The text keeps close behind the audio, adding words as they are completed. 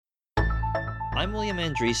I'm William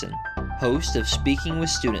Andreessen, host of Speaking with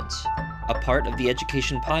Students, a part of the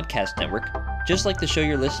Education Podcast Network, just like the show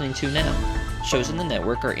you're listening to now. Shows in the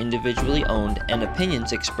network are individually owned, and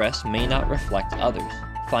opinions expressed may not reflect others.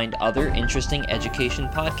 Find other interesting education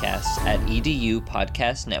podcasts at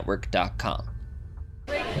edupodcastnetwork.com.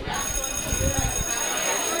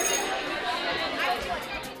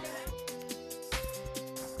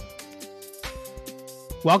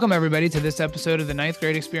 Welcome, everybody, to this episode of the Ninth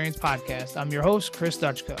Grade Experience Podcast. I'm your host, Chris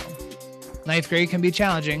Dutchko. Ninth grade can be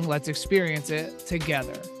challenging. Let's experience it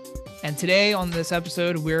together. And today on this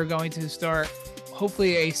episode, we're going to start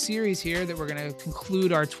hopefully a series here that we're going to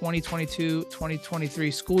conclude our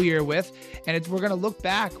 2022-2023 school year with. And we're going to look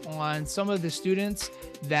back on some of the students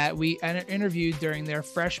that we interviewed during their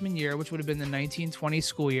freshman year, which would have been the 1920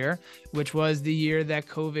 school year, which was the year that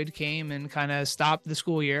COVID came and kind of stopped the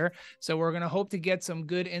school year. So we're going to hope to get some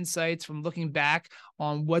good insights from looking back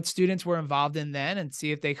on what students were involved in then and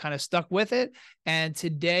see if they kind of stuck with it. And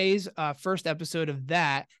today's first episode of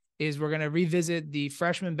that is we're going to revisit the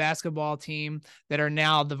freshman basketball team that are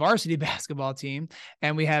now the varsity basketball team.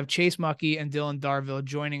 And we have Chase Muckey and Darville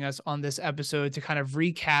joining us on this episode to kind of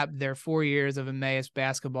recap their 4 years of Emmaus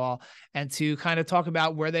basketball and to kind of talk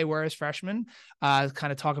about where they were as freshmen, kind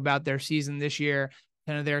of talk about their season this year,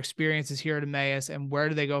 kind of their experiences here at Emmaus, and where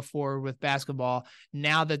do they go forward with basketball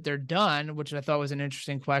now that they're done, which I thought was an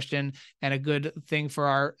interesting question and a good thing for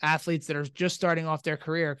our athletes that are just starting off their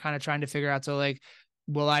career, kind of trying to figure out, so like,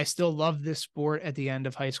 will I still love this sport at the end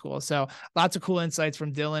of high school? So lots of cool insights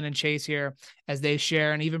from Dylan and Chase here as they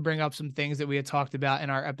share and even bring up some things that we had talked about in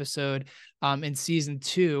our episode in season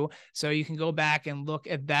 2. So you can go back and look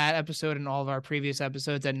at that episode and all of our previous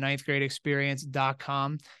episodes at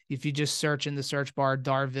ninthgradeexperience.com. If you just search in the search bar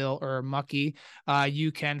Darville or Muckey,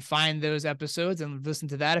 you can find those episodes and listen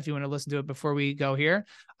to that if you want to listen to it before we go here.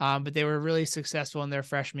 But they were really successful in their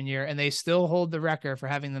freshman year, and they still hold the record for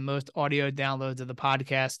having the most audio downloads of the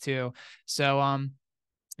podcast too. So,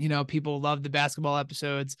 people love the basketball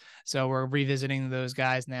episodes, so we're revisiting those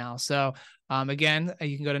guys now. So again,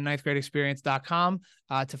 you can go to ninthgradeexperience.com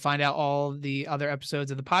to find out all the other episodes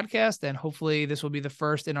of the podcast. And hopefully this will be the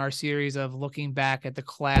first in our series of looking back at the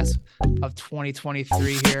class of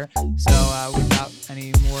 2023 here. So without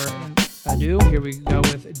any more ado, here we go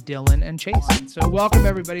with Dylan and Chase. So welcome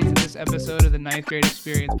everybody to this episode of the Ninth Grade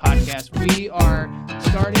Experience Podcast. We are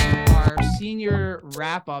starting our senior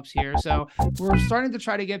wrap-ups here. So we're starting to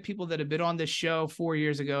try to get people that have been on this show 4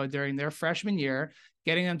 years ago during their freshman year,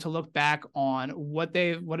 getting them to look back on what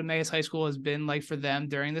Emmaus High School has been like for them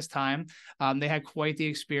during this time. They had quite the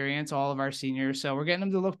experience, all of our seniors. So we're getting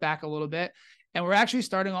them to look back a little bit. And we're actually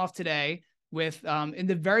starting off today with, in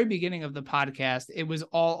the very beginning of the podcast, it was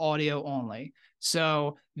all audio only.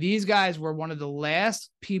 So these guys were one of the last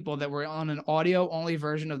people that were on an audio only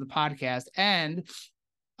version of the podcast. And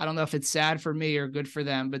I don't know if it's sad for me or good for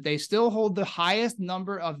them, but they still hold the highest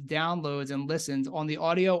number of downloads and listens on the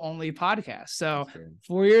audio only podcast. So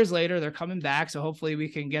 4 years later, they're coming back. So hopefully we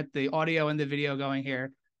can get the audio and the video going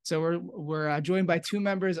here. So we're joined by two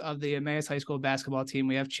members of the Emmaus High School basketball team.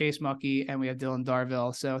 We have Chase Muckey and we have Dylan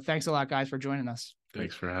Darville. So thanks a lot, guys, for joining us.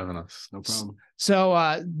 Thanks for having us. No problem.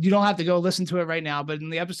 So you don't have to go listen to it right now, but in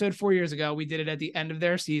the episode 4 years ago, we did it at the end of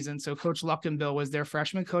their season. So Coach Luckenbill was their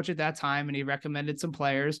freshman coach at that time, and he recommended some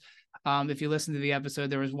players. If you listen to the episode,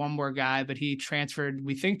 there was one more guy, but he transferred,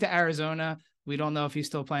 we think, to Arizona. We don't know if he's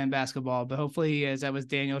still playing basketball, but hopefully he is. That was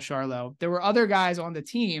Daniel Charlo. There were other guys on the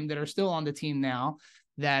team that are still on the team now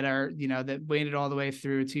that are, that waited all the way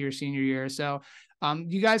through to your senior year. So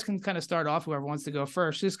you guys can kind of start off, whoever wants to go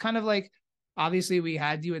first. Just kind of like, obviously, we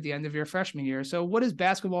had you at the end of your freshman year. So what has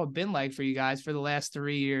basketball been like for you guys for the last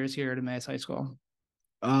 3 years here at Emmaus High School?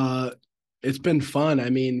 It's been fun. I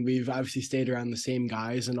mean, we've obviously stayed around the same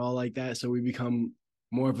guys and all like that, so we become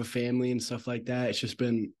more of a family and stuff like that. It's just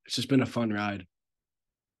been a fun ride.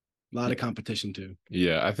 A lot of competition too.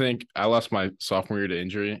 Yeah, I think I lost my sophomore year to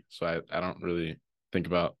injury, so I don't really think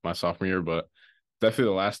about my sophomore year, but definitely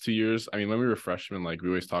the last 2 years. I mean, when we were freshmen, like we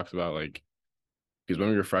always talked about, like, because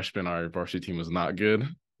when we were freshmen, our varsity team was not good.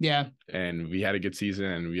 Yeah. And we had a good season,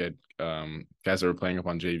 and we had guys that were playing up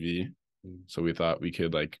on JV. So we thought we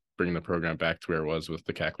could, like, bring the program back to where it was with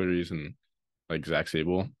the Cackleries and, like, Zach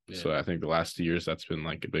Sable. Yeah. So I think the last 2 years, that's been,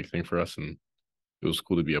 like, a big thing for us. And it was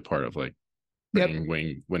cool to be a part of, like,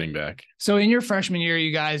 winning back. So in your freshman year,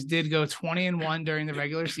 you guys did go 20-1 during the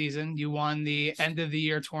regular season. You won the end of the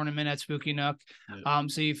year tournament at Spooky Nook. Yeah.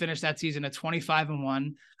 So you finished that season at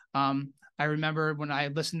 25-1. I remember when I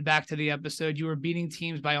listened back to the episode, you were beating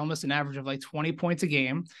teams by almost an average of like 20 points a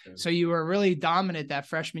game. So you were really dominant that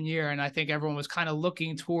freshman year. And I think everyone was kind of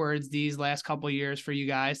looking towards these last couple of years for you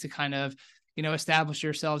guys to kind of, establish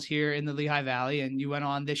yourselves here in the Lehigh Valley. And you went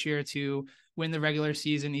on this year to win the regular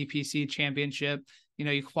season EPC championship.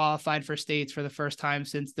 You qualified for states for the first time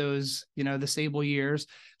since those, the Sable years.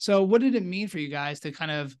 So what did it mean for you guys to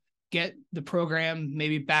kind of get the program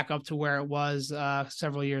maybe back up to where it was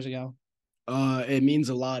several years ago? It means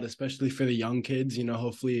a lot, especially for the young kids.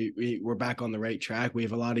 Hopefully we're back on the right track. We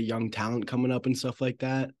have a lot of young talent coming up and stuff like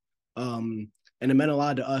that. And it meant a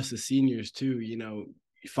lot to us as seniors too,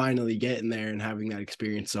 finally getting there and having that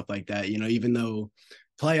experience, stuff like that. Even though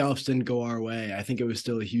playoffs didn't go our way, I think it was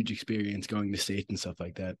still a huge experience going to state and stuff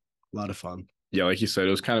like that. A lot of fun. Yeah, like you said,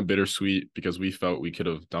 it was kind of bittersweet because we felt we could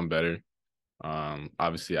have done better.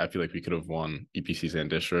 Obviously, I feel like we could have won EPCs and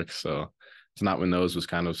districts, so to not win those was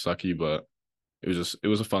kind of sucky, but it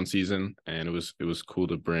was a fun season, and it was cool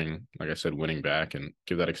to bring, like I said, winning back and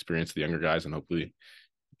give that experience to the younger guys and hopefully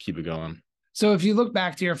keep it going. So if you look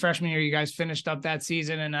back to your freshman year, you guys finished up that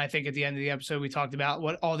season. And I think at the end of the episode, we talked about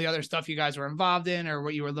what all the other stuff you guys were involved in or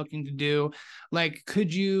what you were looking to do. Like,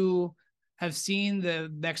 could you have seen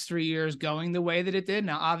the next 3 years going the way that it did?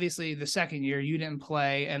 Now, obviously the second year you didn't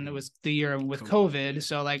play and it was the year with COVID.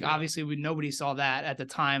 So like, obviously nobody saw that at the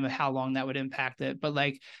time of how long that would impact it. But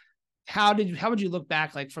like, how would you look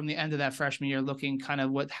back, like from the end of that freshman year, looking kind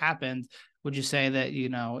of what happened? Would you say that,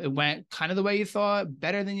 it went kind of the way you thought,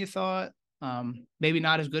 better than you thought? Maybe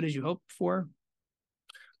not as good as you hoped for?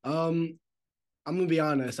 I'm gonna be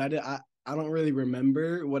honest. I don't really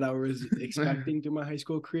remember what I was expecting through my high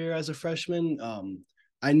school career as a freshman.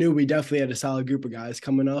 I knew we definitely had a solid group of guys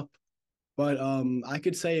coming up, but I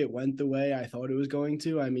could say it went the way I thought it was going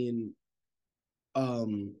to. I mean,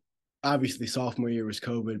 obviously sophomore year was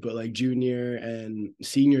COVID, but like junior and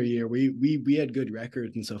senior year, we had good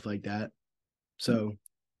records and stuff like that. So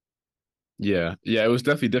yeah, it was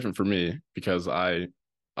definitely different for me because I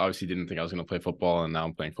obviously didn't think I was going to play football, and now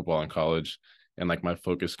I'm playing football in college, and like my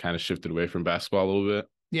focus kind of shifted away from basketball a little bit.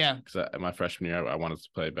 Yeah, because my freshman year I wanted to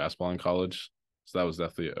play basketball in college, so that was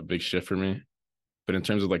definitely a big shift for me. But in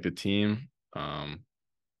terms of like the team, I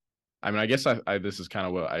mean, I guess I this is kind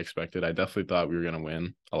of what I expected. I definitely thought we were going to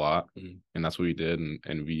win a lot, and that's what we did,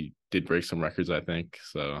 and we did break some records, I think.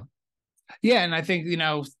 So yeah, and I think,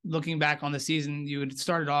 looking back on the season, you had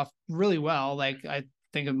started off really well. Like I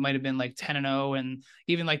think it might have been like 10-0, and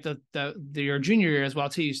even like your junior year as well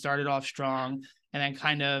too. You started off strong, and then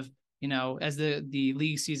kind of, as the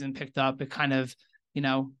league season picked up, it kind of,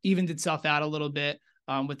 evened itself out a little bit.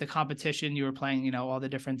 With the competition, you were playing, all the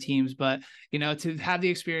different teams, but, to have the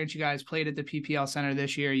experience, you guys played at the PPL Center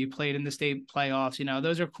this year, you played in the state playoffs,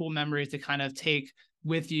 those are cool memories to kind of take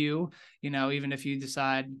with you, even if you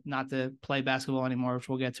decide not to play basketball anymore, which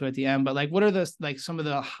we'll get to at the end. But like, what are some of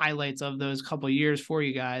the highlights of those couple of years for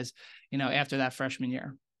you guys, after that freshman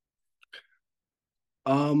year?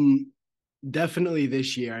 Definitely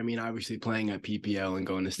this year. I mean, obviously playing at PPL and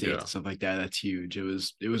going to states and stuff like that, that's huge. It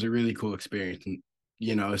was a really cool experience. And,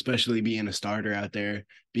 especially being a starter out there,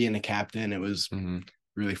 being a captain, it was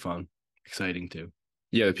really fun, exciting too.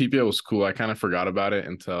 Yeah, the PPL was cool. I kind of forgot about it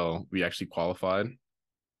until we actually qualified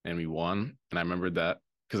and we won. And I remembered that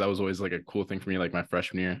because that was always like a cool thing for me. Like my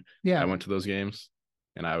freshman year, I went to those games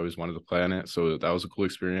and I always wanted to play on it. So that was a cool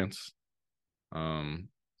experience. And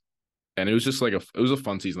it was just like it was a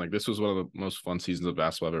fun season. Like this was one of the most fun seasons of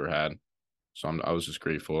basketball I've ever had. So I was just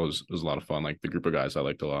grateful. It was a lot of fun. Like the group of guys I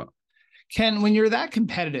liked a lot. Ken, when you're that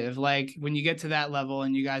competitive, like when you get to that level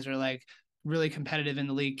and you guys are like really competitive in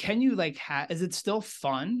the league, can you like, is it still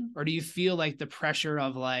fun? Or do you feel like the pressure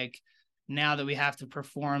of like, now that we have to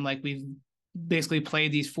perform, like we've basically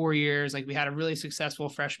played these 4 years, like we had a really successful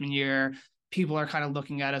freshman year, people are kind of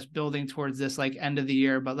looking at us building towards this like end of the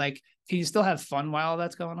year, but like, can you still have fun while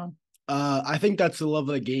that's going on? I think that's the love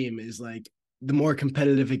of the game is like, the more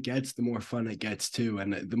competitive it gets, the more fun it gets too.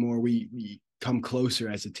 And the more we come closer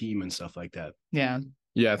as a team and stuff like that. Yeah.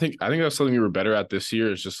 Yeah, I think that's something we were better at this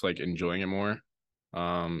year is just like enjoying it more,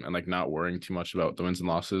 and like not worrying too much about the wins and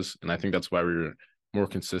losses. And I think that's why we were more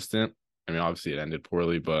consistent. I mean, obviously it ended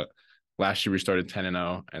poorly, but last year we started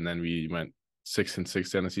 10-0, and then we went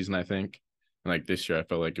 6-6 down the season, I think. And like this year, I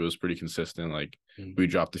felt like it was pretty consistent. Like we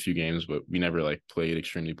dropped a few games, but we never like played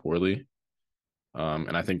extremely poorly.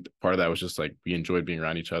 And I think part of that was just like we enjoyed being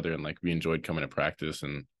around each other, and like we enjoyed coming to practice,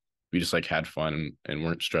 and we just like had fun and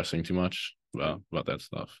weren't stressing too much about that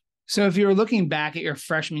stuff. So if you were looking back at your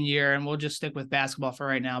freshman year, and we'll just stick with basketball for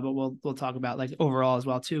right now, but we'll talk about like overall as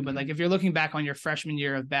well too. But like if you're looking back on your freshman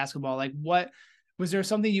year of basketball, like what was there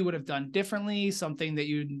something you would have done differently? Something that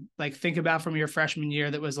you'd like think about from your freshman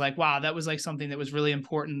year that was like, wow, that was like something that was really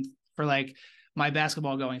important for like my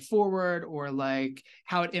basketball going forward, or like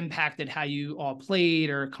how it impacted how you all played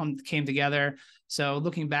or came together. So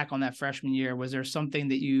looking back on that freshman year, was there something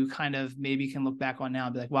that you kind of maybe can look back on now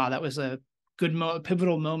and be like, wow, that was a good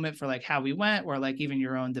pivotal moment for like how we went, or like even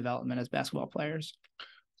your own development as basketball players?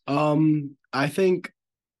 I think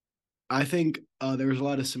there was a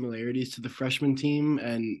lot of similarities to the freshman team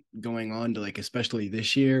and going on to like, especially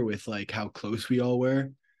this year with like how close we all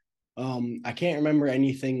were. I can't remember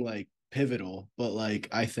anything like pivotal, but like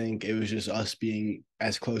I think it was just us being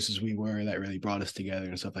as close as we were that really brought us together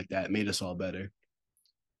and stuff like that. It made us all better.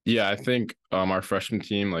 Yeah, I think our freshman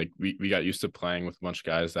team, like we got used to playing with a bunch of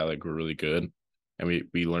guys that like were really good, and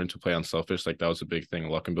we learned to play unselfish. Like that was a big thing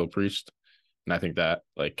Luck and Bill preached, and I think that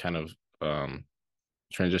like kind of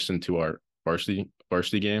transitioned to our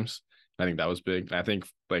varsity games. I think that was big. And I think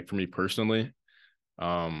like for me personally,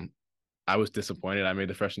 I was disappointed. I made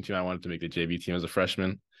the freshman team. I wanted to make the JV team as a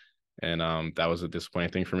freshman, and that was a disappointing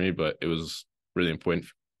thing for me. But it was really important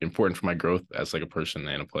for my growth as like a person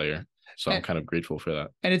and a player. So I'm kind of grateful for that.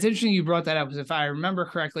 And it's interesting you brought that up, because if I remember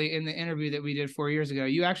correctly, in the interview that we did 4 years ago,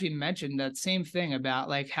 you actually mentioned that same thing about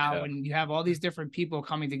like how when you have all these different people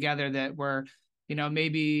coming together that were,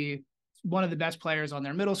 maybe one of the best players on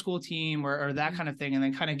their middle school team or that kind of thing, and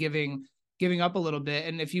then kind of giving up a little bit.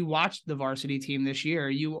 And if you watched the varsity team this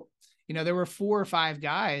year, there were 4 or 5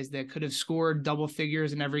 guys that could have scored double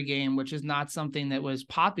figures in every game, which is not something that was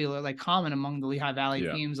popular, like common among the Lehigh Valley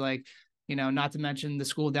teams. Like, not to mention the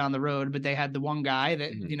school down the road, but they had the one guy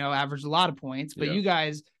that, averaged a lot of points. But you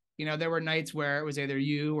guys, there were nights where it was either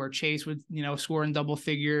you or Chase would, scoring double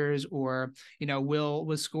figures, or, Will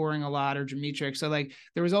was scoring a lot, or Demetric. So like,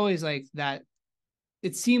 there was always like that.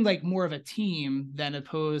 It seemed like more of a team than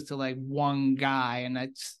opposed to like one guy. And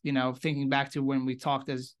that's, thinking back to when we talked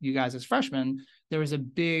as you guys as freshmen, there was a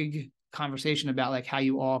big conversation about like how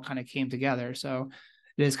you all kind of came together. So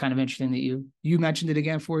it is kind of interesting that you mentioned it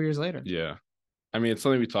again 4 years later. Yeah. I mean, it's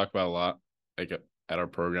something we talk about a lot, like at our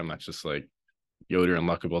program. That's just like Yoder and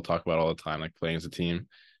Luckable talk about all the time, like playing as a team.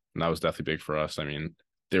 And that was definitely big for us. I mean,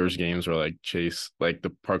 there was games where like Chase, like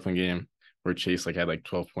the Parkland game where Chase like had like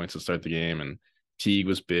 12 points to start the game, and Teague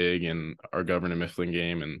was big in our Governor Mifflin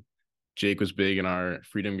game, and Jake was big in our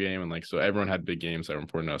Freedom game. And like, so everyone had big games that were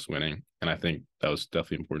important to us winning. And I think that was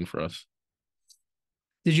definitely important for us.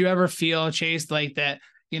 Did you ever feel, Chase, like that,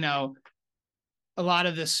 a lot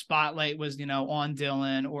of the spotlight was, on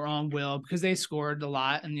Dylan or on Will because they scored a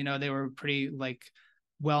lot and, they were pretty like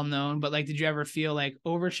well known, but like, did you ever feel like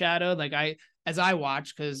overshadowed? Like as I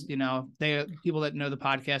watched, because, people that know the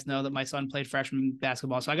podcast know that my son played freshman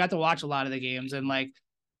basketball. So I got to watch a lot of the games, and like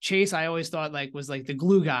Chase, I always thought like was like the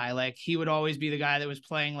glue guy. Like he would always be the guy that was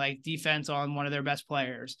playing like defense on one of their best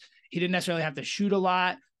players. He didn't necessarily have to shoot a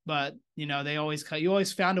lot, but you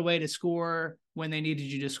always found a way to score when they needed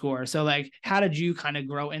you to score. So like, how did you kind of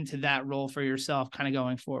grow into that role for yourself kind of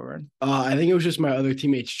going forward? I think it was just my other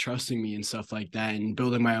teammates trusting me and stuff like that, and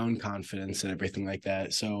building my own confidence and everything like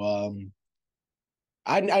that. So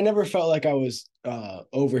I never felt like I was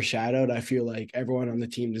overshadowed. I feel like everyone on the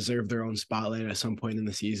team deserved their own spotlight at some point in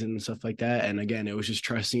the season and stuff like that. And again, it was just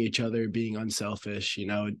trusting each other, being unselfish.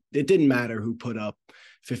 It didn't matter who put up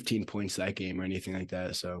 15 points that game or anything like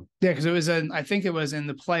that. So yeah, because it was I think it was in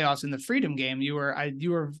the playoffs in the Freedom game. You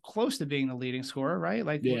were close to being the leading scorer, right?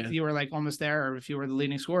 Like you were like almost there, or if you were the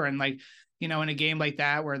leading scorer. And like, in a game like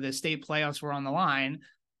that where the state playoffs were on the line,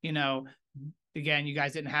 again, you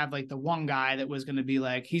guys didn't have like the one guy that was going to be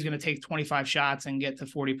like, he's going to take 25 shots and get to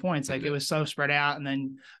 40 points. Like it was so spread out. And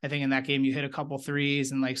then I think in that game you hit a couple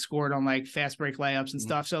threes and like scored on like fast break layups and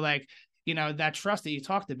stuff. So like, that trust that you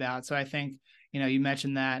talked about. So I think, you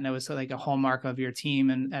mentioned that, and it was like a hallmark of your team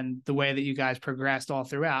and the way that you guys progressed all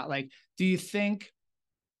throughout. Like, do you think,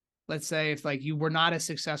 let's say if like you were not as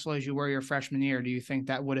successful as you were your freshman year, do you think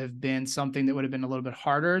that would have been something that would have been a little bit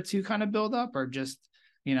harder to kind of build up, or just,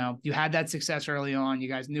 you had that success early on, you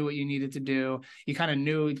guys knew what you needed to do. You kind of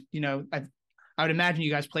knew, I would imagine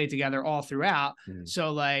you guys played together all throughout. Mm-hmm.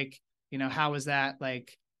 So like, how was that?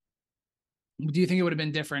 Like, do you think it would have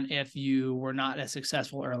been different if you were not as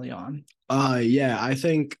successful early on? Yeah, I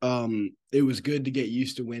think it was good to get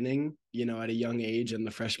used to winning, at a young age in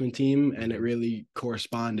the freshman team. And it really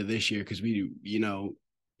corresponded to this year because we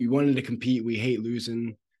wanted to compete. We hate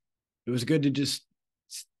losing. It was good to just,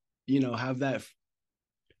 have that.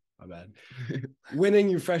 My bad. Winning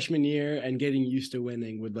your freshman year and getting used to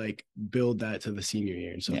winning would like build that to the senior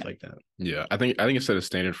year and stuff like that. Yeah, I think it set a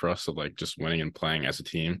standard for us of like just winning and playing as a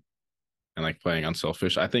team and like playing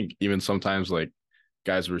unselfish. I think even sometimes like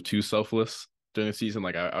guys were too selfless during the season.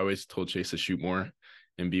 Like I always told Chase to shoot more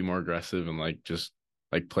and be more aggressive and like just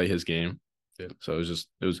like play his game. Yeah. So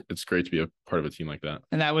it's great to be a part of a team like that.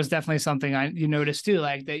 And that was definitely something you noticed too,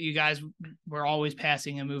 like that you guys were always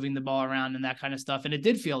passing and moving the ball around and that kind of stuff. And it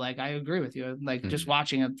did feel like, I agree with you, like just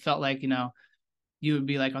watching it felt like, you would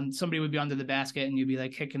be like somebody would be under the basket and you'd be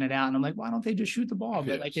like kicking it out. And I'm like, why don't they just shoot the ball?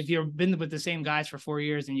 But like, if you've been with the same guys for 4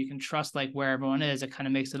 years and you can trust like where everyone is, it kind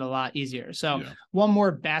of makes it a lot easier. So one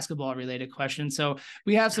more basketball related question. So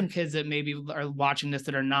we have some kids that maybe are watching this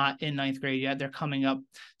that are not in ninth grade yet. They're coming up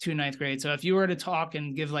to ninth grade. So if you were to talk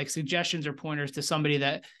and give like suggestions or pointers to somebody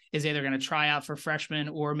that is either going to try out for freshman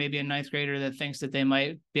or maybe a ninth grader that thinks that they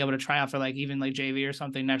might be able to try out for like even like JV or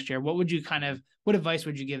something next year, what advice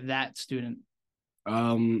would you give that student?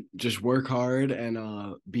 Just work hard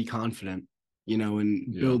and be confident,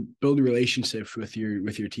 and build relationships with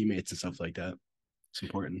your teammates and stuff like that. It's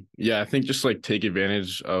important. Yeah, I think just like take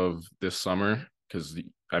advantage of this summer, because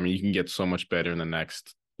I mean you can get so much better in the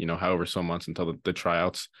next however so months until the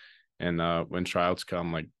tryouts, and when tryouts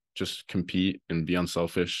come, like just compete and be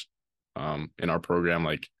unselfish. In our program,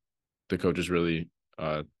 like the coaches really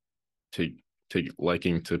take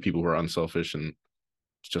liking to people who are unselfish and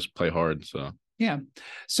just play hard. So yeah.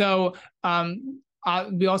 So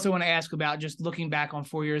we also want to ask about just looking back on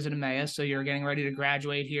 4 years at Emmaus. So you're getting ready to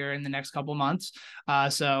graduate here in the next couple months. I'm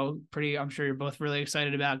sure you're both really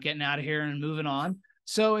excited about getting out of here and moving on.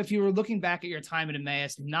 So if you were looking back at your time at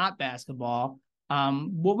Emmaus, not basketball,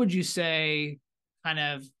 what would you say kind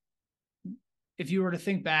of, if you were to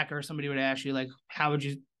think back or somebody would ask you, like, how would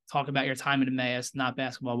you talk about your time at Emmaus, not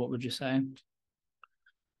basketball? What would you say?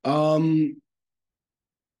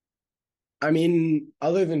 I mean,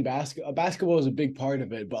 other than basketball is a big part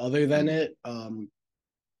of it, but other than it, I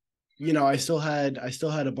still had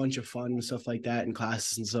a bunch of fun and stuff like that in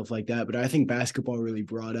classes and stuff like that. But I think basketball really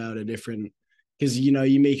brought out a different, because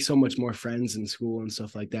you make so much more friends in school and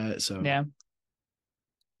stuff like that. So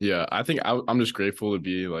yeah, I think I'm just grateful to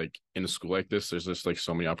be like in a school like this. There's just like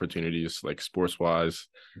so many opportunities, like sports wise,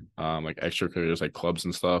 like extracurriculars, like clubs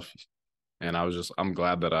and stuff. And I'm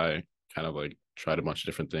glad that I kind of like tried a bunch of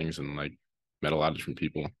different things and like met a lot of different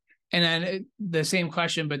people. And then the same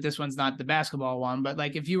question, but this one's not the basketball one, but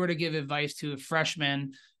like if you were to give advice to a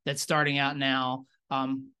freshman that's starting out now,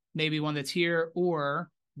 maybe one that's here or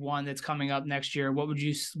one that's coming up next year,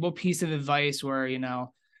 what piece of advice or,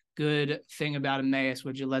 good thing about Emmaus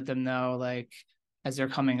would you let them know, like as they're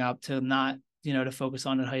coming up, to not, to focus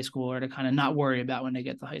on in high school or to kind of not worry about when they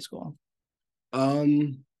get to high school? I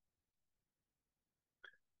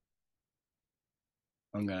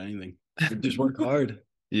don't got anything. Just work hard.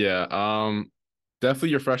 Yeah. Definitely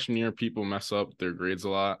your freshman year, people mess up their grades a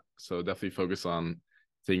lot. So definitely focus on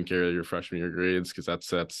taking care of your freshman year grades, because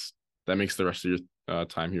that makes the rest of your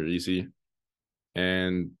time here easy.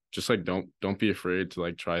 And just like don't be afraid to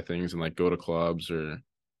like try things and like go to clubs or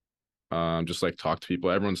just like talk to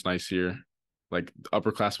people. Everyone's nice here. Like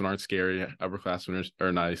upperclassmen aren't scary. Upperclassmen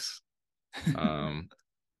are nice.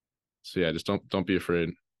 So yeah, just don't be afraid.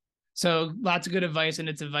 So lots of good advice, and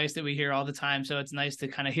it's advice that we hear all the time. So it's nice to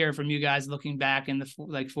kind of hear from you guys looking back in the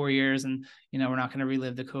 4 years, and we're not going to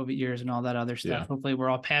relive the COVID years and all that other stuff. Yeah. Hopefully we're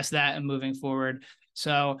all past that and moving forward.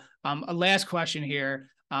 So a last question here.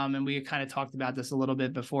 And we kind of talked about this a little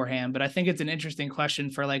bit beforehand, but I think it's an interesting question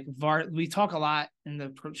for like we talk a lot in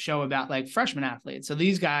the show about like freshman athletes. So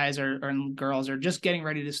these guys and girls are just getting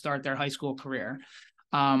ready to start their high school career.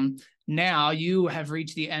 Now you have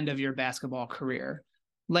reached the end of your basketball career.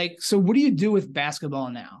 Like, so what do you do with basketball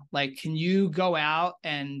now? Like, can you go out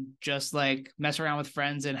and just like mess around with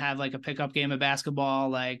friends and have like a pickup game of basketball?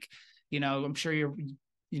 Like, I'm sure you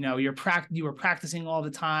were practicing all the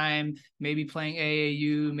time, maybe playing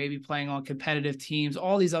AAU, maybe playing on competitive teams,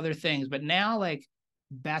 all these other things. But now like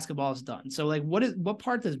basketball is done. So like, what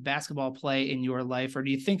part does basketball play in your life, or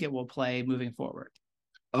do you think it will play moving forward?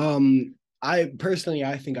 I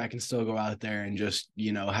think I can still go out there and just,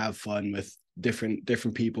 have fun with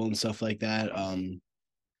different people and stuff like that.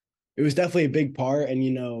 It was definitely a big part,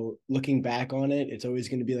 and looking back on it, it's always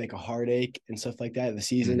going to be like a heartache and stuff like that, the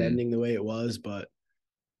season ending the way it was. But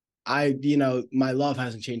my love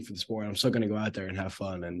hasn't changed for the sport. I'm still going to go out there and have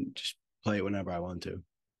fun and just play it whenever I want to.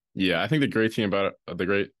 Yeah, I think the great thing about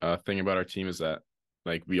our team is that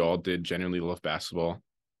like we all did genuinely love basketball.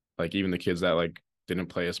 Like even the kids that like didn't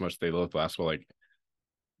play as much, they loved basketball. Like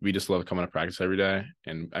we just love coming to practice every day.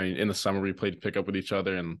 And I mean, in the summer we played pickup with each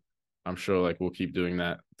other, and I'm sure like we'll keep doing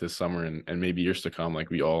that this summer and maybe years to come. Like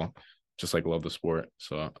we all just like love the sport.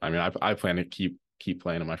 So I mean, I plan to keep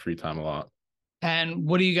playing in my free time a lot. And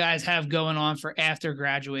what do you guys have going on for after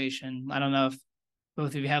graduation? I don't know if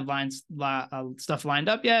both of you have stuff lined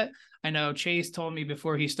up yet? I know Chase told me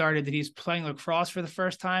before he started that he's playing lacrosse for the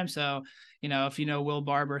first time. So, if you know Will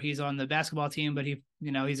Barber, he's on the basketball team, but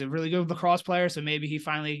he's a really good lacrosse player. So maybe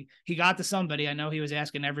he got to somebody. I know he was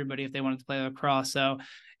asking everybody if they wanted to play lacrosse. So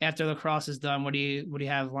after lacrosse is done, what do you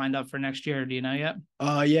have lined up for next year? Do you know yet?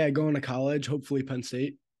 Yeah, going to college, hopefully Penn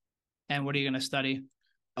State. And what are you going to study?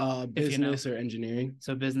 Business or engineering.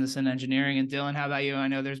 So business and engineering. And Dylan, how about you? I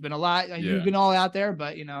know there's been a lot. You've been all out there,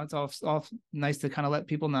 but it's all nice to kind of let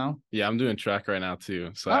people know. Yeah, I'm doing track right now too.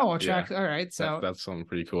 So track. All right. So that's something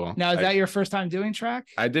pretty cool. Now, is that your first time doing track?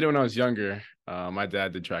 I did it when I was younger. My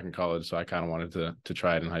dad did track in college, so I kind of wanted to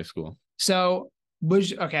try it in high school. So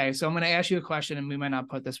so I'm going to ask you a question, and we might not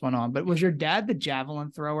put this one on, but was your dad the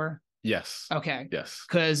javelin thrower? Yes. Okay. Yes.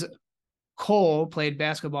 Because Cole played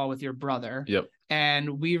basketball with your brother. Yep.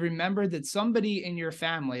 And we remembered that somebody in your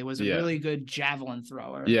family was a really good javelin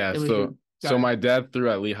thrower. Yeah. So my dad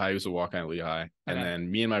threw at Lehigh. He was a walk-on at Lehigh. Okay. And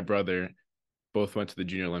then me and my brother both went to the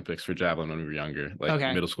Junior Olympics for javelin when we were younger,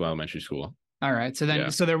 middle school, elementary school. All right. So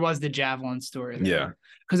then, so there was the javelin story there. Yeah.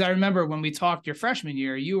 Because I remember when we talked your freshman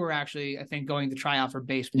year, you were actually, I think, going to try out for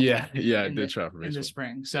baseball. Yeah. Yeah. I did try out for baseball in the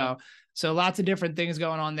spring. So lots of different things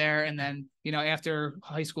going on there. And then, after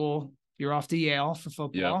high school, you're off to Yale for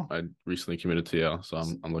football. Yeah, I recently committed to Yale, so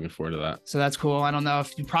I'm looking forward to that. So that's cool. I don't know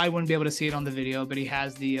if you probably wouldn't be able to see it on the video, but he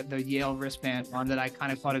has the Yale wristband on that I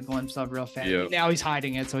kind of caught a glimpse of real fast. Yep. Now he's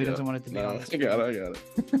hiding it, so he doesn't want it to be on. I got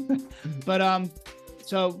it. But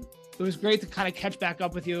so it was great to kind of catch back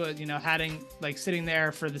up with you. Having sitting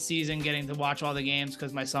there for the season, getting to watch all the games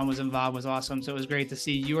because my son was involved was awesome. So it was great to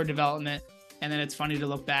see your development. And then it's funny to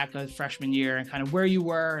look back at freshman year and kind of where you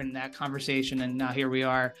were and that conversation. And now here we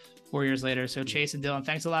are 4 years later. So Chase and Dylan,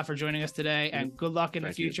 thanks a lot for joining us today, and good luck in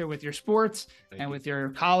the future with your sports and with your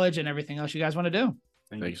college and everything else you guys want to do.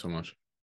 Thank you so much.